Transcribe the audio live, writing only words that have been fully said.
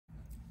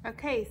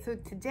Okay, so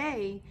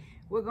today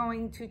we're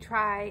going to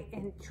try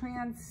and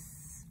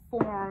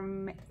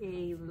transform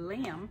a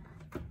lamp,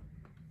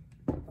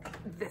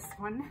 this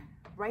one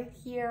right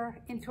here,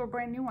 into a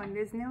brand new one.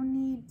 There's no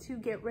need to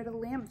get rid of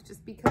lamps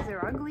just because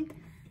they're ugly.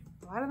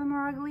 A lot of them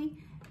are ugly,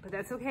 but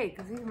that's okay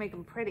because we can make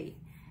them pretty.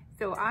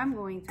 So I'm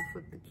going to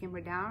flip the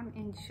camera down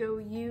and show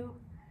you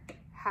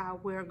how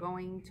we're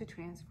going to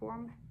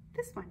transform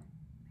this one.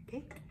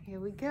 Okay, here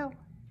we go.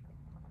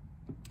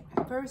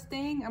 First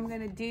thing I'm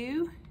gonna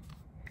do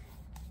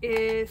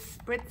is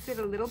spritz it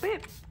a little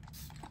bit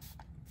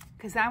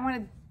because I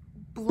want to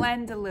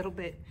blend a little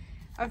bit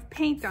of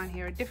paint on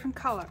here, a different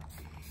color.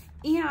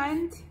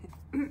 And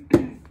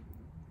I'm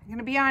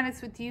gonna be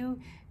honest with you,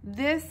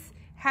 this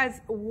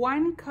has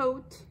one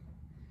coat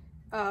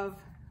of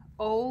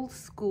old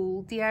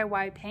school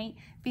DIY paint,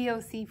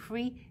 VOC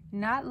free,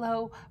 not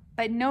low,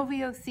 but no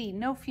VOC,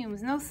 no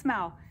fumes, no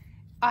smell.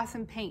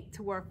 Awesome paint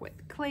to work with,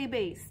 clay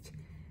based.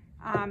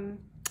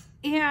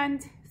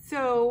 And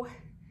so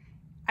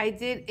I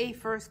did a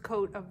first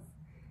coat of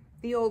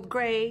the old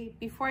gray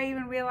before I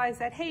even realized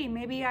that, hey,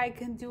 maybe I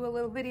can do a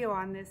little video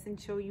on this and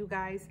show you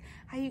guys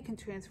how you can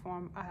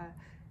transform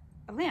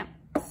a lamp.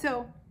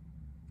 So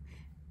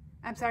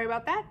I'm sorry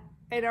about that.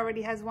 It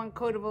already has one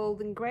coat of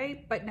old and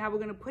gray, but now we're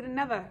gonna put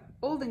another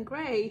old and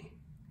gray.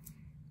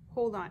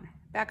 Hold on,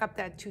 back up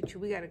that choo-choo.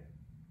 We gotta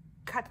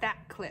cut that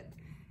clip.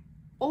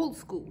 Old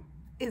school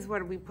is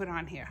what we put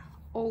on here.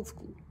 Old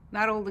school,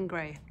 not old and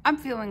gray. I'm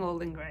feeling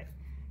old and gray.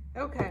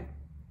 Okay.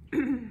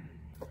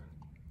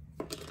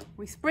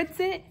 We spritz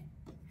it,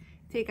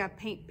 take our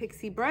paint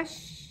pixie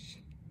brush,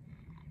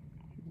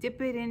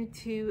 dip it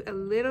into a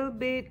little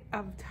bit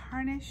of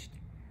tarnished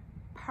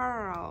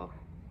pearl.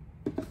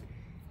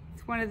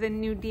 It's one of the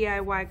new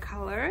DIY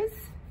colors,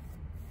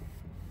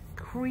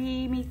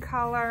 creamy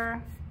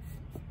color.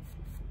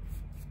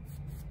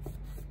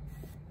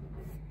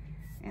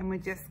 And we're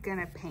just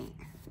gonna paint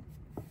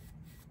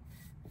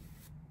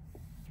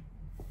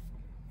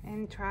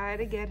and try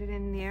to get it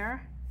in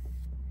there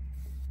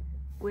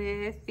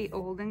with the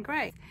old and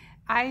gray.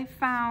 I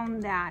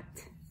found that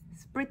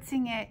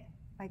spritzing it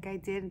like I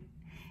did,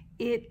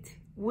 it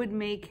would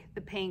make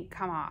the paint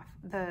come off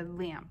the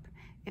lamp.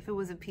 If it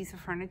was a piece of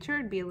furniture,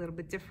 it'd be a little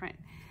bit different.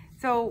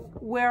 So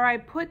where I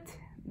put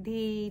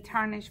the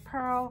tarnished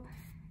pearl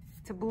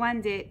to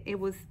blend it, it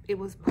was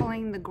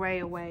pulling the gray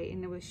away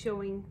and it was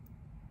showing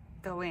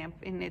the lamp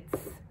in its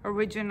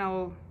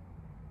original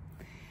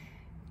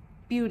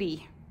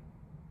beauty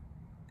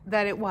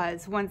that it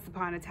was once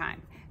upon a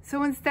time.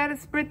 So instead of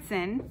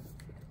spritzing,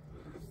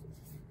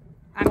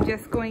 I'm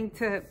just going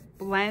to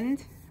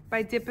blend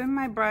by dipping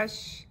my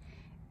brush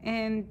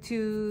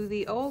into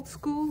the old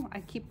school. I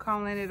keep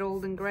calling it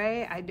old and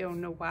gray. I don't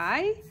know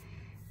why.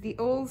 The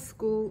old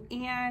school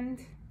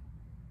and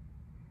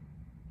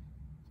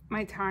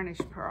my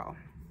tarnished pearl.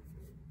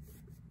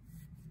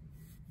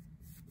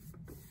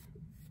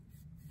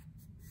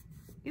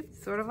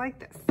 It's sort of like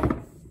this.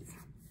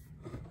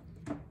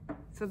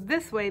 So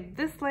this way,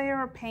 this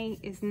layer of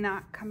paint is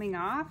not coming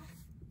off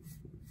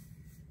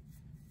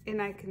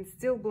and I can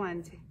still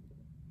blend.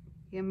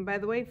 And by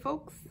the way,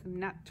 folks, I'm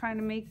not trying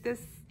to make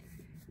this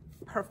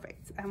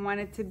perfect. I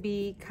want it to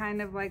be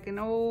kind of like an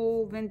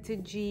old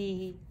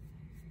vintagey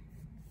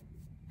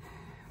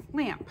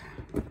lamp,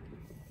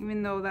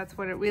 even though that's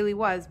what it really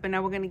was. But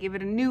now we're gonna give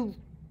it a new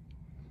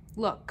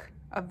look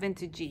of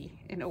vintagey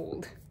and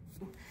old.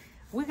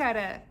 We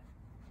gotta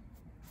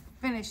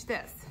finish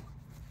this.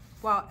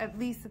 Well, at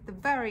least at the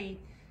very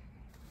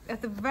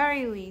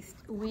least,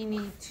 we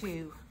need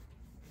to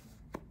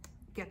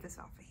get this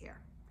off of here.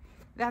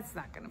 That's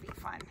not gonna be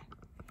fun.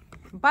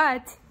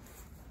 But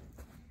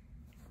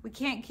we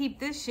can't keep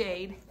this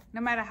shade,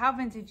 no matter how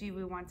vintagey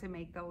we want to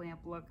make the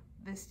lamp look,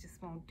 this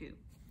just won't do.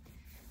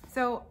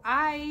 So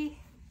I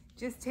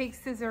just take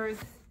scissors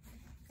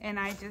and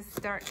I just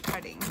start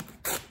cutting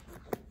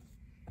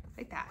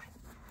like that.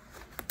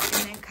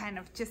 And then kind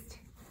of just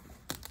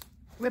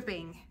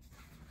ripping.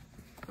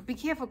 But be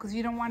careful because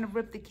you don't want to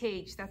rip the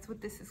cage. That's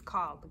what this is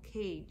called, the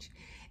cage.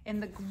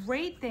 And the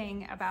great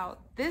thing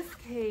about this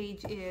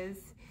cage is,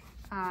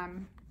 I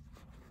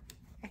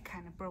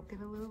kind of broke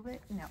it a little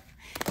bit. No.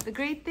 The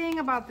great thing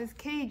about this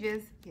cage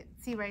is,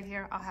 see right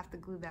here, I'll have to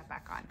glue that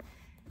back on.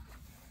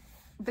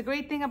 The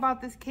great thing about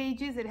this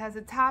cage is it has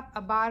a top,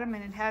 a bottom,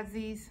 and it has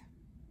these,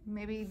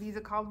 maybe these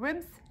are called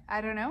ribs,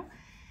 I don't know.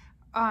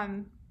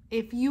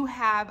 If you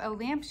have a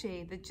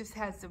lampshade that just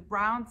has the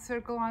round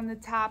circle on the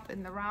top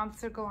and the round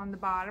circle on the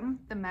bottom,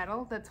 the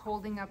metal that's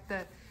holding up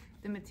the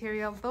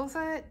material, those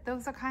are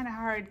kind of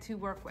hard to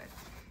work with.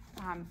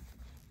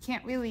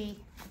 Can't really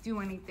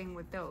do anything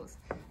with those,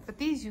 but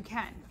these you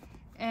can.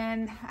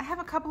 And I have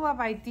a couple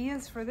of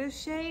ideas for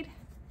this shade.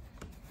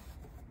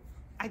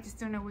 I just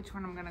don't know which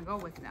one I'm gonna go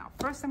with now.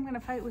 First, I'm gonna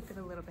fight with it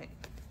a little bit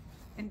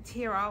and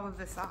tear all of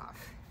this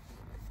off.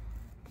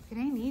 It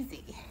ain't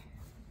easy,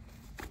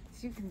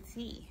 as you can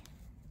see.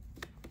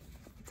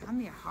 It's on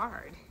there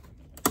hard.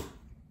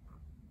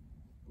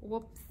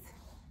 Whoops.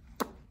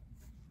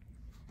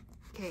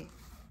 Okay.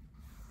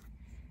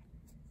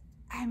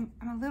 I I'm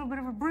a little bit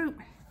of a brute.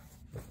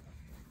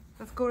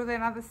 Let's go to the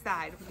other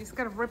side. We just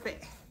gotta rip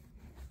it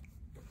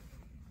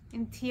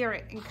and tear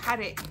it and cut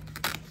it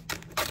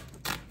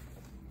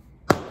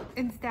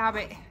and stab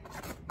it.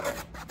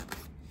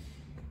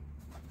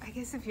 I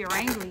guess if you're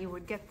angry, you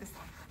would get this,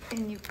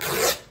 and you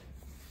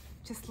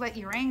just let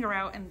your anger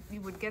out and you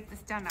would get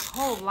this done a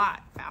whole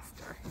lot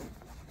faster.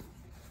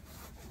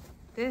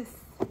 This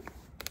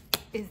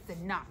is the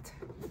not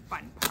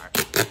fun part.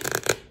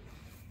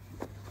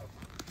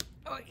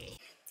 Okay.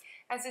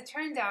 As it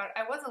turned out,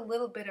 I was a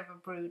little bit of a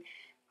brute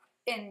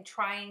in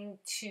trying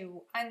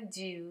to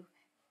undo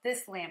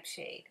this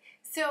lampshade.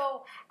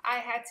 So I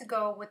had to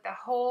go with the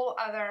whole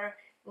other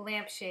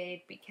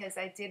lampshade because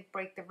I did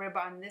break the rib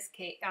on this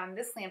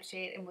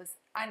lampshade and was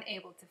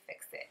unable to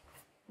fix it.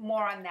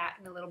 More on that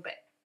in a little bit.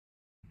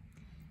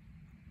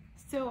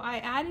 So I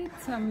added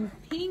some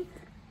pink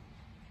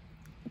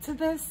to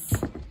this,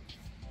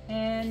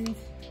 and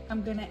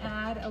I'm gonna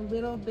add a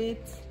little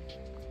bit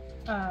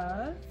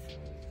of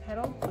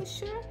pedal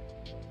pusher,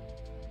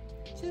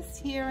 just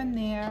here and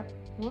there.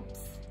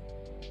 Whoops.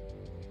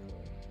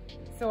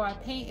 So our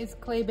paint is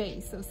clay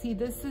based. So see,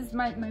 this is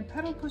my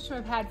pedal pusher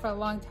I've had for a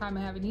long time.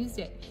 I haven't used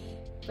it.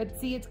 But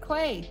see, it's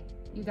clay,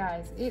 you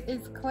guys. It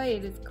is clay.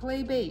 It is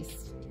clay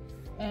based.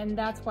 And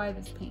that's why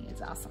this paint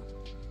is awesome.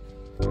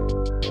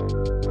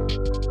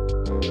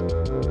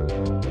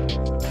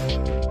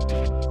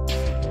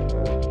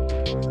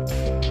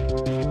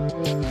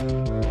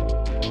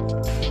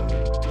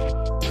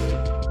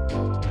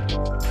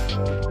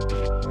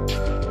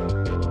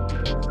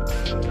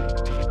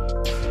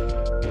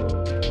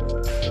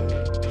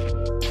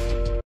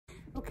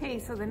 Okay,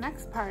 so the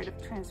next part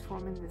of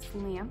transforming this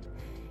lamp,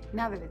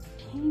 now that it's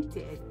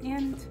painted,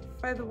 and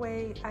by the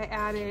way, I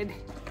added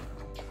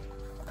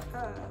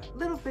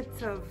little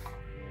bits of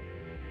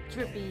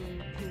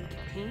drippy pink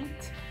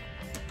paint.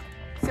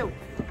 So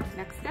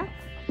next step,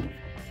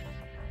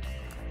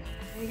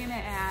 we're gonna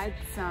add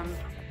some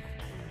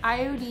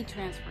IOD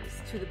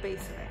transfers to the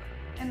base of it.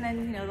 And then,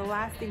 you know, the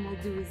last thing we'll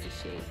do is the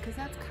shade, because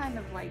that's kind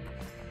of like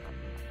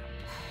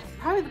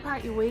probably the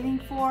part you're waiting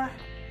for,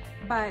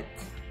 but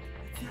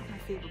it's not my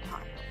favorite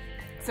part.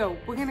 So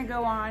we're gonna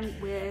go on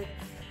with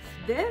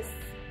this,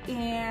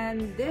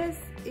 and this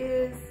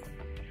is,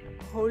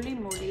 holy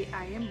moly,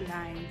 I am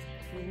blind.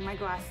 Using my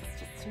glasses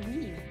just to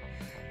read.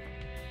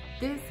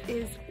 This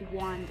is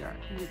Wander,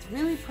 and it's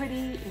really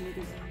pretty, and it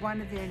is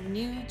one of their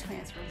new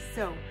transfers.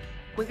 So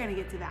we're gonna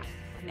get to that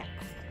next.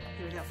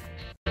 Here we go.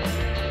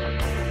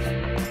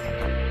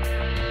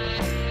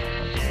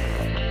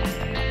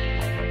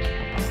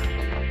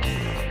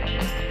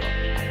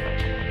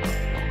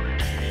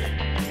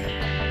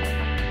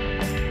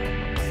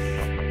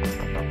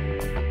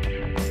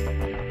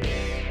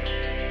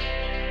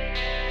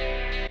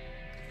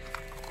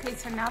 Okay,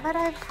 so now that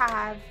I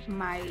have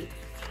my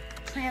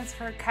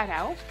transfer cut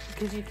out,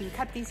 because you can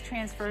cut these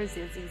transfers,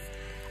 there's these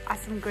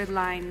awesome grid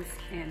lines,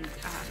 and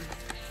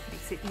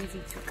makes it easy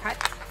to cut.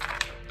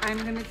 I'm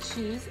gonna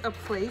choose a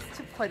place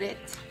to put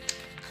it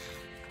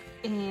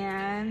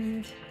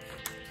and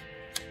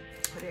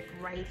put it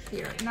right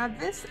here. Now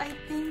this, I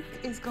think,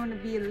 is going to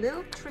be a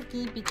little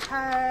tricky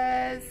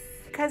because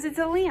it's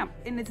a lamp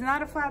and it's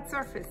not a flat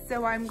surface.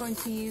 So I'm going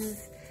to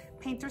use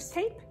painter's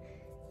tape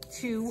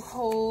to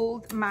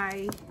hold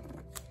my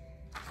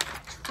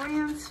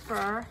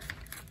transfer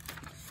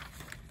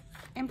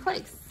in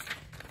place.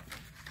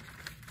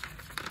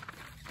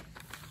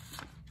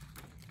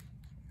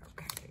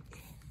 Okay.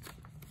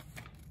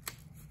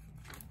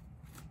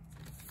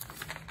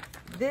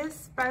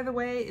 This, by the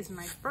way, is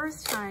my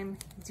first time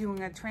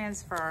doing a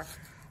transfer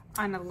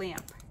on a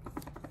lamp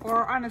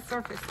or on a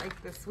surface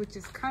like this, which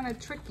is kind of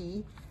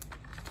tricky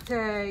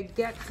to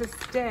get to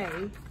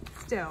stay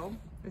still.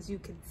 As you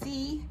can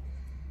see,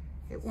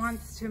 it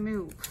wants to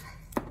move.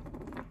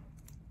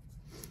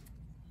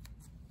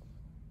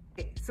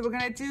 Okay, so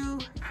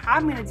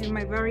I'm gonna do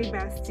my very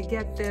best to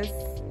get this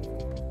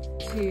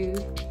to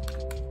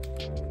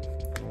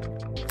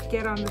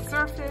get on the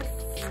surface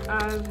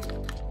of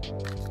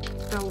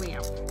the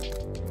lamp.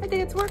 I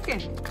think it's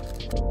working.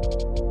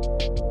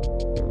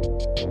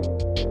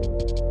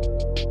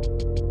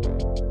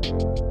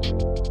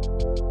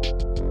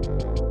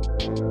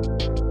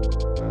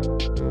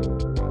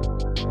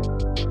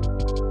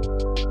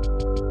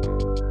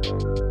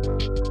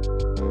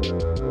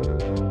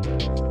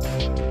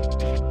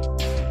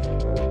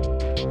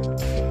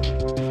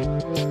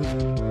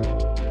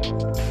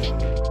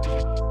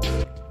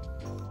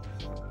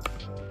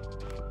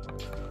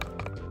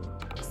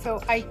 So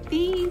I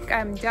think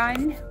I'm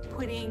done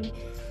putting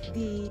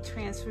the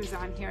transfers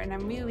on here, and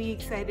I'm really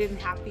excited and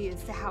happy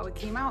as to how it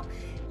came out.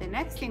 The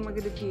next thing we're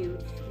gonna do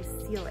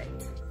is seal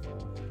it.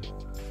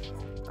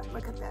 But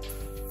look at this.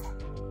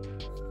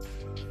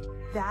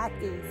 That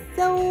is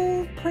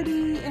so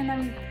pretty, and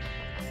I'm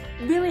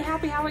really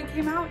happy how it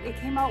came out. It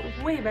came out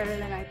way better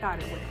than I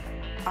thought it would.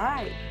 All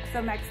right,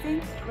 so next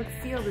thing, let's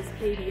seal this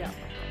baby up.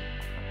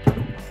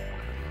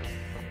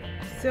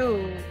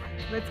 So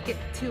let's get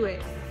to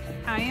it.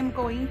 I am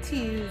going to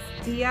use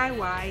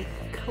DIY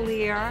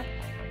clear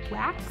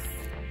wax.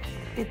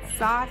 It's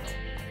soft,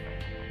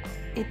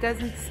 it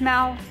doesn't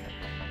smell,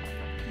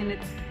 and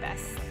it's the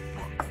best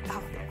wax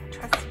out there,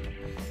 trust me.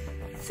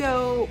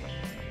 So,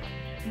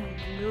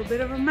 a little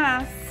bit of a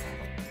mess.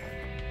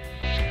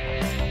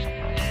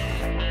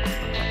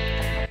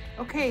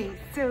 Okay,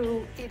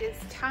 so it is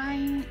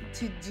time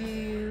to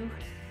do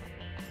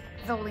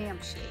the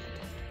lampshade,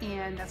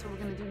 and that's what we're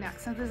gonna do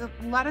next. So there's a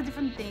lot of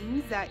different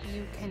things that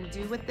you can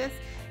do with this.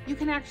 You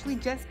can actually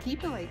just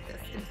keep it like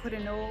this and put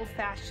an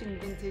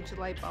old-fashioned vintage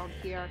light bulb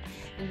here,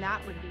 and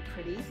that would be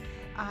pretty.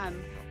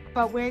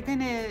 But we're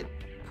gonna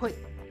put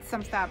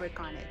some fabric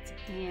on it,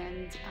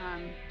 and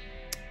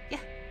yeah,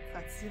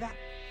 let's do that.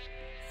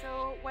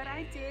 So what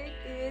I did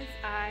is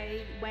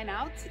I went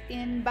out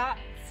and bought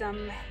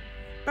some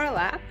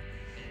burlap,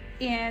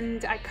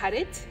 and I cut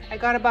it. I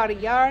got about a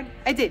yard.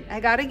 I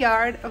got a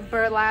yard of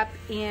burlap,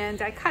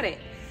 and I cut it.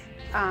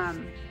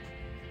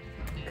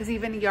 Because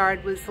even a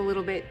yard was a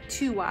little bit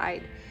too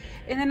wide.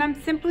 And then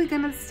I'm simply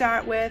gonna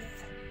start with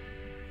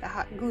the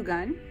hot glue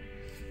gun.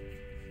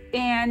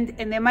 And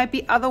there might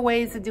be other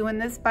ways of doing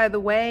this, by the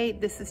way.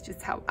 This is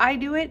just how I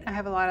do it. I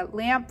have a lot of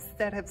lamps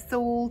that have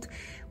sold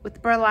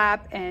with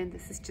burlap, and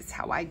this is just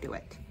how I do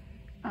it.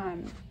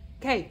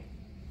 Okay.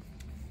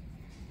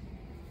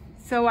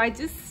 So I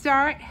just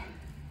start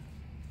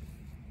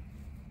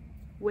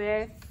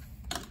with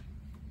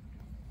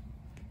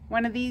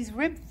one of these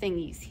rib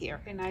thingies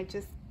here, and I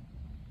just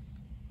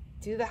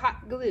do the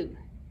hot glue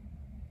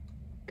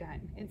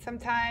gun. And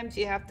sometimes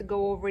you have to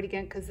go over it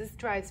again because this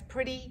dries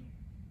pretty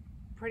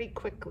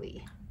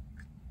quickly.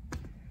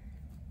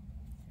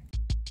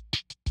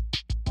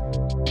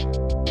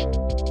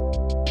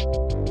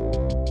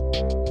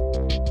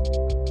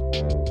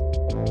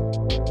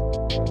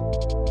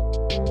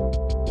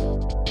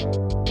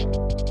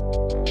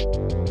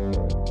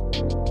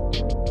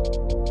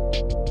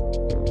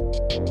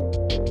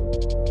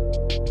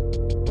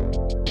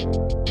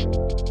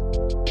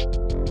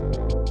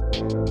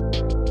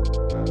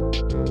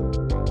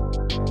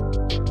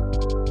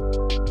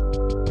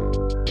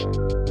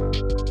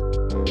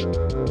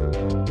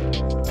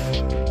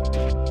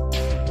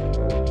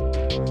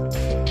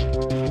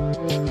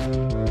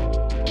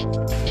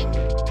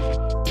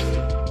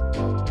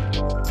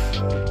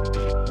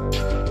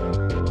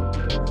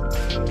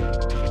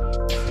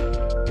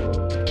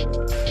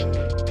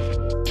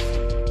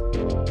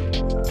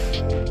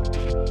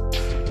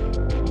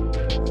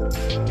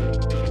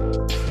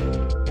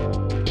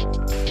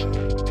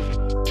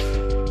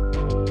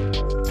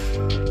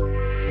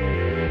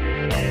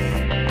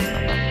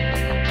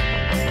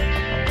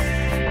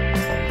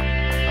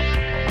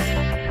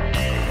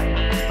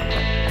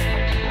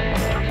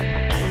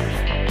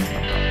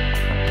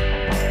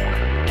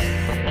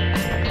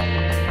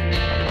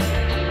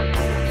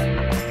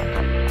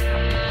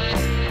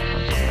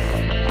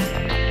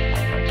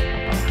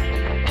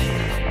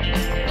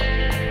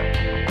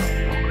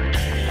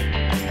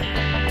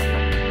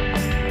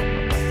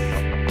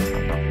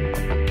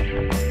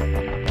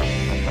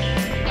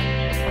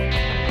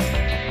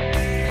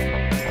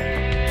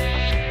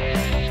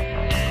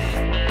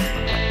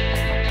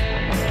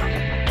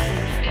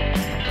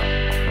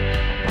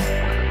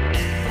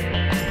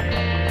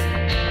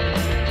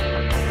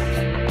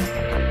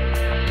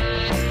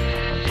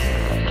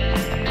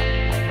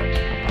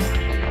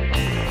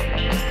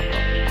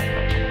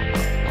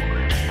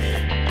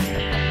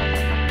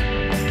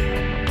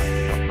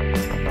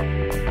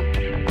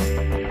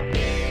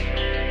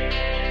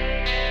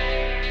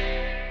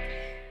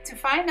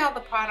 Find all the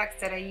products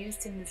that I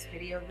used in this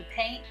video, the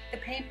paint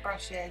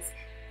brushes,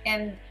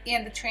 and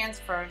the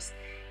transfers.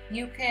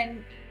 You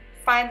can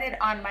find it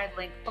on my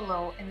link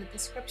below in the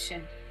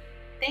description.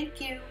 Thank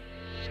you.